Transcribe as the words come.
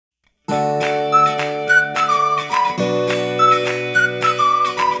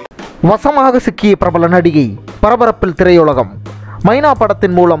வசமாக சிக்கிய பிரபல நடிகை. பரபரப்பில் திரையுலகம். மைனா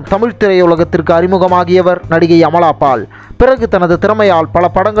படத்தின் மூலம் தமிழ் திரையுலகத்திற்கு அறிமுகமாகியவர் நடிகை அமலா பால். பிறகு தனது திறமையால் பல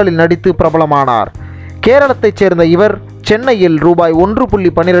படங்களில் நடித்து பிரபலமானார். கேரளத்தைச் சேர்ந்த இவர் சென்னையில் ரூபாய்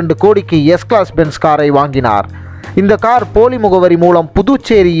 1.12 கோடிக்கு எஸ் கிளாஸ் பென்ஸ் காரை வாங்கினார். இந்த கார் போலி முகவரி மூலம்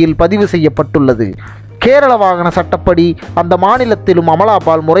புதுச்சேரியில் பதிவு செய்யப்பட்டுள்ளது. கேரள வாகன சட்டப்படி அந்த மாநிலத்திலும் அமலா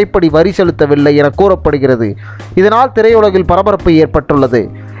பால் முறைப்படி வரி செலுத்தவில்லை என கூறப்படுகிறது. இதனால் திரையுலகில் பரபரப்பு ஏற்பட்டுள்ளது.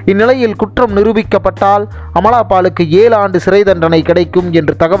 இந்நிலையில் குற்றம் நிரூபிக்கப்பட்டால் அமலா பாலுக்கு 7 ஆண்டு சிறை தண்டனை கிடைக்கும்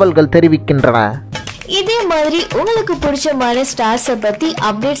என்று தகவல்கள் தெரிவிக்கின்றன. இதே மாதிரி உங்களுக்கு பிடிச்சமான ஸ்டார்ஸை பத்தி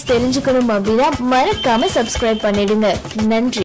அப்டேட்ஸ் தெரிஞ்சுக்கணும் அப்படின்னா மறக்காம சப்ஸ்கிரைப் பண்ணிடுங்க. நன்றி.